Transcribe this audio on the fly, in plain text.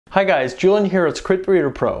Hi guys, Julian here at Script Reader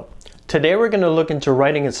Pro. Today we're going to look into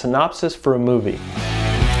writing a synopsis for a movie.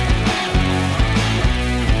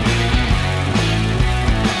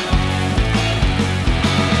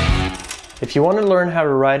 If you want to learn how to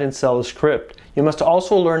write and sell a script, you must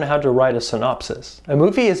also learn how to write a synopsis. A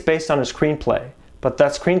movie is based on a screenplay, but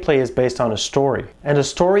that screenplay is based on a story. And a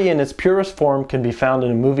story in its purest form can be found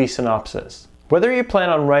in a movie synopsis. Whether you plan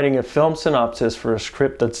on writing a film synopsis for a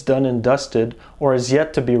script that's done and dusted or is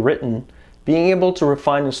yet to be written, being able to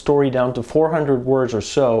refine a story down to 400 words or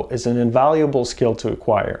so is an invaluable skill to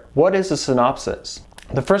acquire. What is a synopsis?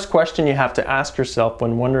 The first question you have to ask yourself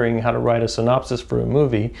when wondering how to write a synopsis for a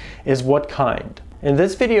movie is what kind? In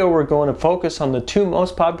this video, we're going to focus on the two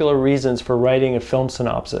most popular reasons for writing a film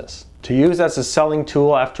synopsis: to use as a selling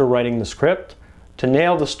tool after writing the script, to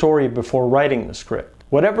nail the story before writing the script.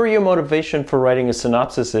 Whatever your motivation for writing a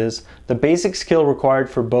synopsis is, the basic skill required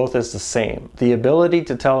for both is the same: the ability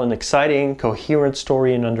to tell an exciting, coherent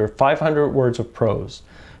story in under 500 words of prose.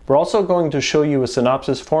 We're also going to show you a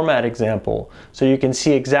synopsis format example so you can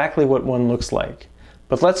see exactly what one looks like.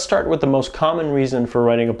 But let's start with the most common reason for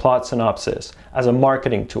writing a plot synopsis: as a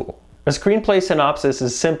marketing tool. A screenplay synopsis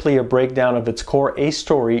is simply a breakdown of its core A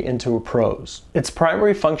story into a prose. Its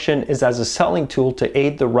primary function is as a selling tool to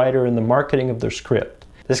aid the writer in the marketing of their script.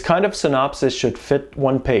 This kind of synopsis should fit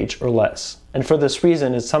 1 page or less, and for this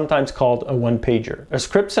reason is sometimes called a one-pager. A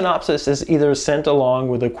script synopsis is either sent along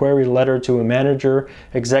with a query letter to a manager,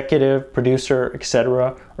 executive, producer,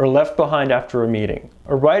 etc., or left behind after a meeting.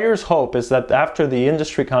 A writer's hope is that after the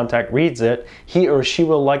industry contact reads it, he or she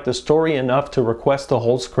will like the story enough to request the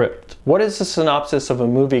whole script. What is the synopsis of a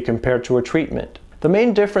movie compared to a treatment? The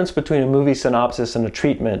main difference between a movie synopsis and a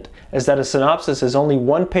treatment is that a synopsis is only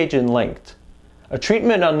 1 page in length. A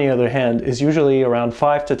treatment, on the other hand, is usually around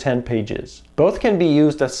 5 to 10 pages. Both can be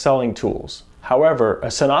used as selling tools. However,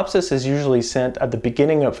 a synopsis is usually sent at the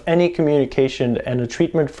beginning of any communication and a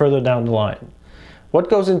treatment further down the line. What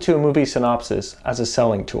goes into a movie synopsis as a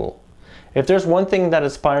selling tool? If there's one thing that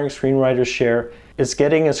aspiring screenwriters share, it's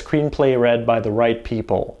getting a screenplay read by the right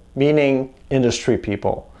people, meaning industry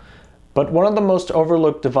people. But one of the most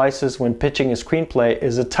overlooked devices when pitching a screenplay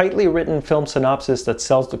is a tightly written film synopsis that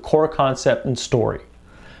sells the core concept and story.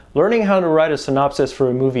 Learning how to write a synopsis for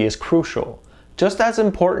a movie is crucial, just as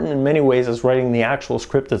important in many ways as writing the actual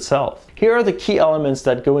script itself. Here are the key elements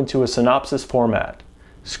that go into a synopsis format: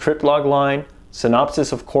 script logline,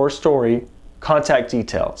 synopsis of core story, contact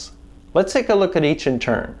details. Let's take a look at each in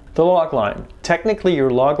turn. The logline. Technically,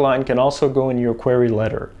 your logline can also go in your query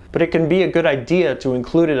letter, but it can be a good idea to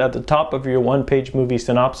include it at the top of your one-page movie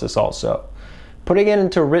synopsis also. Putting it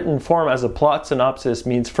into written form as a plot synopsis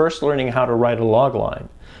means first learning how to write a logline.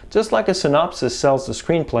 Just like a synopsis sells the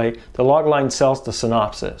screenplay, the logline sells the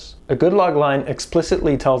synopsis. A good logline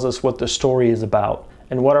explicitly tells us what the story is about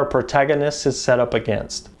and what our protagonist is set up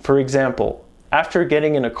against. For example, after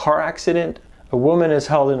getting in a car accident, a woman is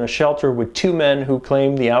held in a shelter with 2 men who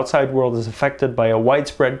claim the outside world is affected by a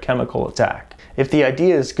widespread chemical attack. If the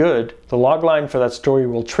idea is good, the logline for that story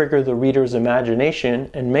will trigger the reader's imagination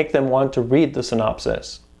and make them want to read the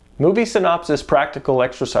synopsis. Movie synopsis practical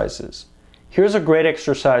exercises. Here's a great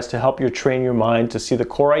exercise to help you train your mind to see the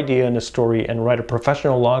core idea in a story and write a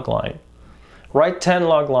professional logline. Write 10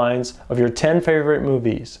 loglines of your 10 favorite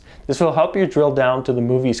movies. This will help you drill down to the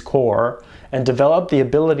movie's core and develop the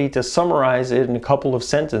ability to summarize it in a couple of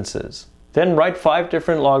sentences. Then write 5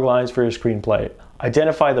 different loglines for your screenplay.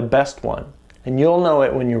 Identify the best one, and you'll know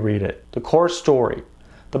it when you read it. The core story.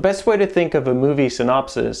 The best way to think of a movie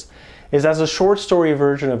synopsis is as a short story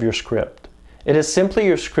version of your script. It is simply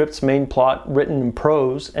your script's main plot written in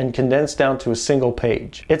prose and condensed down to a single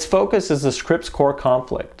page. Its focus is the script's core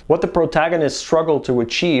conflict, what the protagonists struggle to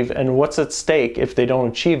achieve and what's at stake if they don't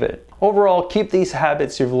achieve it. Overall, keep these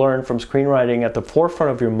habits you've learned from screenwriting at the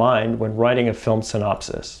forefront of your mind when writing a film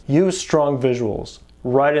synopsis. Use strong visuals.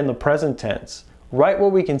 Write in the present tense. Write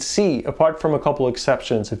what we can see, apart from a couple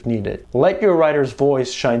exceptions if needed. Let your writer's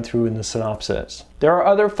voice shine through in the synopsis. There are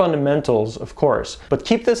other fundamentals, of course, but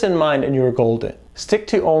keep this in mind and you're golden. Stick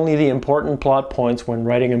to only the important plot points when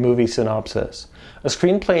writing a movie synopsis. A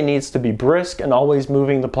screenplay needs to be brisk and always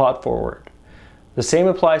moving the plot forward. The same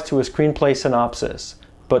applies to a screenplay synopsis,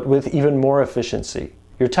 but with even more efficiency.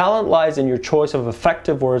 Your talent lies in your choice of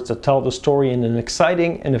effective words that tell the story in an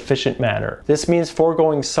exciting and efficient manner. This means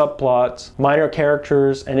foregoing subplots, minor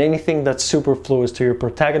characters, and anything that's superfluous to your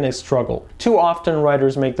protagonist's struggle. Too often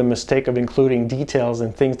writers make the mistake of including details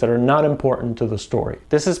and things that are not important to the story.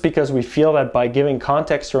 This is because we feel that by giving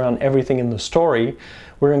context around everything in the story,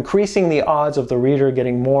 we're increasing the odds of the reader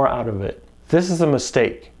getting more out of it. This is a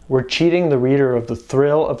mistake. We're cheating the reader of the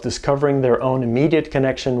thrill of discovering their own immediate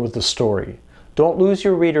connection with the story. Don't lose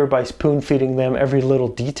your reader by spoon-feeding them every little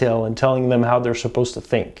detail and telling them how they're supposed to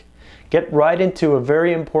think. Get right into a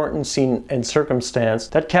very important scene and circumstance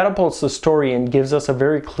that catapults the story and gives us a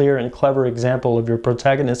very clear and clever example of your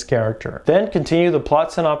protagonist's character. Then continue the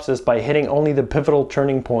plot synopsis by hitting only the pivotal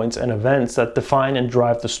turning points and events that define and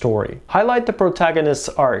drive the story. Highlight the protagonist's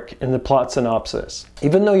arc in the plot synopsis.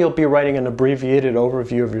 Even though you'll be writing an abbreviated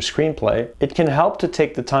overview of your screenplay, it can help to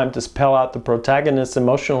take the time to spell out the protagonist's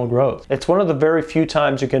emotional growth. It's one of the very few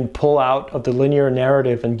times you can pull out of the linear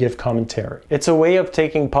narrative and give commentary. It's a way of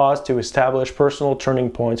taking pause to establish personal turning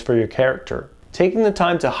points for your character. Taking the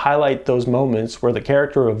time to highlight those moments where the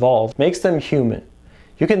character evolved makes them human.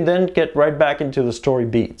 You can then get right back into the story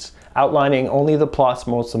beats, outlining only the plot's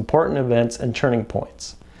most important events and turning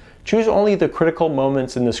points. Choose only the critical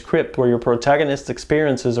moments in the script where your protagonist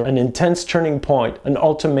experiences an intense turning point, an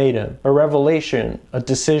ultimatum, a revelation, a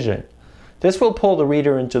decision. This will pull the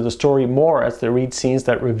reader into the story more as they read scenes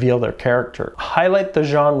that reveal their character. Highlight the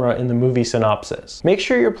genre in the movie synopsis. Make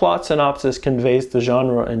sure your plot synopsis conveys the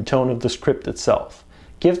genre and tone of the script itself.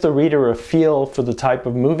 Give the reader a feel for the type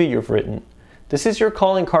of movie you've written. This is your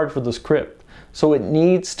calling card for the script, so it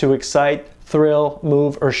needs to excite, thrill,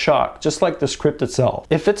 move, or shock, just like the script itself.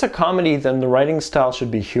 If it's a comedy, then the writing style should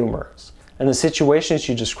be humorous, and the situations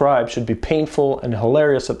you describe should be painful and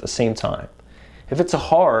hilarious at the same time. If it's a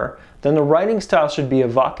horror, then the writing style should be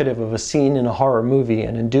evocative of a scene in a horror movie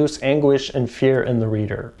and induce anguish and fear in the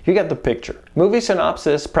reader. You get the picture. Movie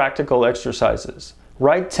synopsis practical exercises.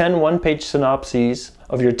 Write 10 one-page synopses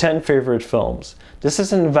of your 10 favorite films. This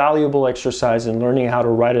is an invaluable exercise in learning how to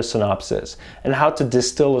write a synopsis and how to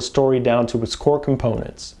distill a story down to its core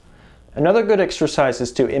components. Another good exercise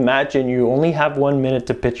is to imagine you only have 1 minute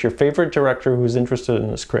to pitch your favorite director who's interested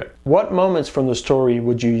in the script. What moments from the story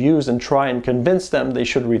would you use and try and convince them they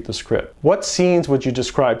should read the script? What scenes would you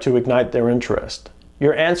describe to ignite their interest?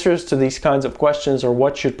 Your answers to these kinds of questions are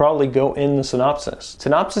what should probably go in the synopsis.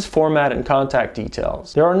 Synopsis format and contact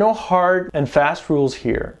details. There are no hard and fast rules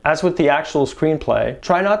here. As with the actual screenplay,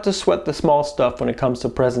 try not to sweat the small stuff when it comes to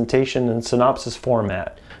presentation and synopsis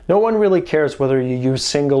format. No one really cares whether you use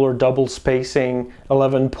single or double spacing,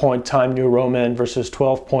 11-point Time New Roman versus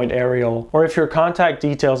 12-point Arial, or if your contact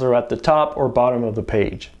details are at the top or bottom of the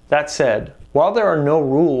page. That said, while there are no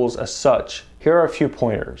rules as such, here are a few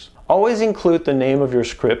pointers. Always include the name of your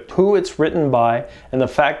script, who it's written by, and the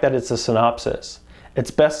fact that it's a synopsis.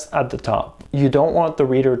 It's best at the top. You don't want the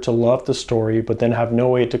reader to love the story but then have no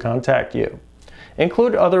way to contact you.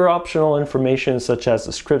 Include other optional information such as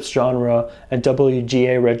the script's genre and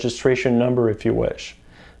WGA registration number if you wish.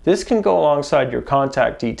 This can go alongside your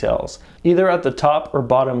contact details, either at the top or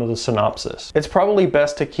bottom of the synopsis. It's probably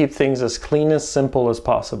best to keep things as clean and simple as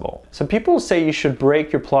possible. Some people say you should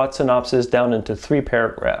break your plot synopsis down into 3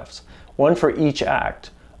 paragraphs, 1 for each act.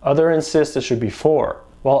 Others insist it should be 4,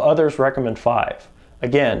 while others recommend 5.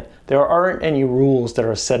 Again, there aren't any rules that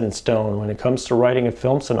are set in stone when it comes to writing a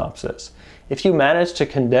film synopsis. If you manage to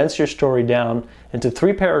condense your story down into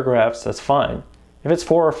 3 paragraphs, that's fine. If it's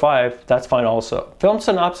 4 or 5, that's fine also. Film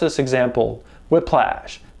synopsis example,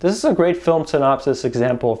 Whiplash. This is a great film synopsis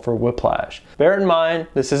example for Whiplash. Bear in mind,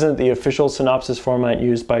 this isn't the official synopsis format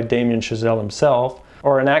used by Damien Chazelle himself,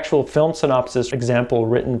 or an actual film synopsis example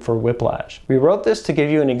written for Whiplash. We wrote this to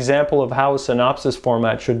give you an example of how a synopsis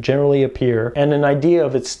format should generally appear and an idea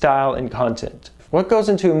of its style and content. What goes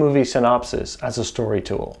into a movie synopsis as a story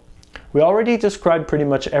tool? We already described pretty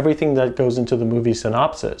much everything that goes into the movie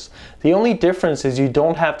synopsis. The only difference is you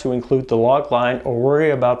don't have to include the log line or worry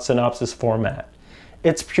about synopsis format.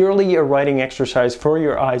 It's purely a writing exercise for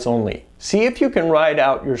your eyes only. See if you can write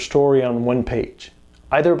out your story on 1 page,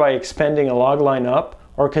 either by expanding a log line up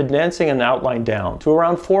or condensing an outline down to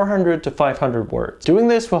around 400 to 500 words. Doing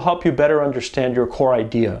this will help you better understand your core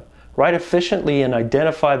idea, write efficiently, and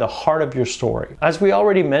identify the heart of your story. As we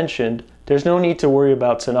already mentioned, there's no need to worry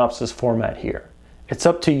about synopsis format here. It's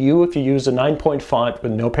up to you if you use a 9-point font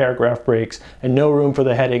with no paragraph breaks and no room for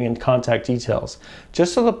the heading and contact details.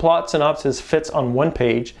 Just so the plot synopsis fits on 1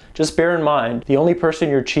 page, just bear in mind the only person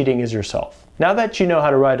you're cheating is yourself. Now that you know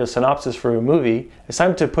how to write a synopsis for a movie, it's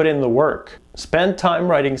time to put in the work. Spend time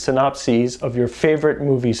writing synopses of your favorite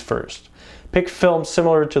movies first. Pick films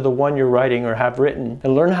similar to the one you're writing or have written,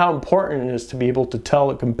 and learn how important it is to be able to tell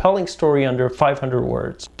a compelling story under 500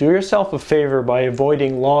 words. Do yourself a favor by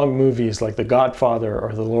avoiding long movies like The Godfather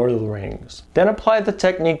or The Lord of the Rings. Then apply the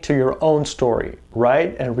technique to your own story.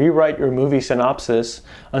 Write and rewrite your movie synopsis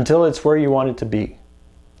until it's where you want it to be.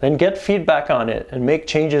 Then get feedback on it and make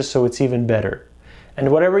changes so it's even better.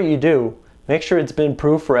 And whatever you do, make sure it's been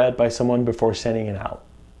proofread by someone before sending it out.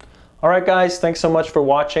 Alright guys, thanks so much for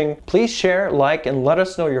watching. Please share, like, and let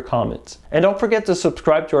us know your comments. And don't forget to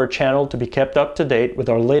subscribe to our channel to be kept up to date with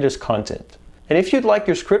our latest content. And if you'd like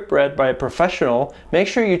your script read by a professional, make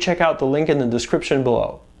sure you check out the link in the description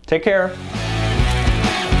below. Take care!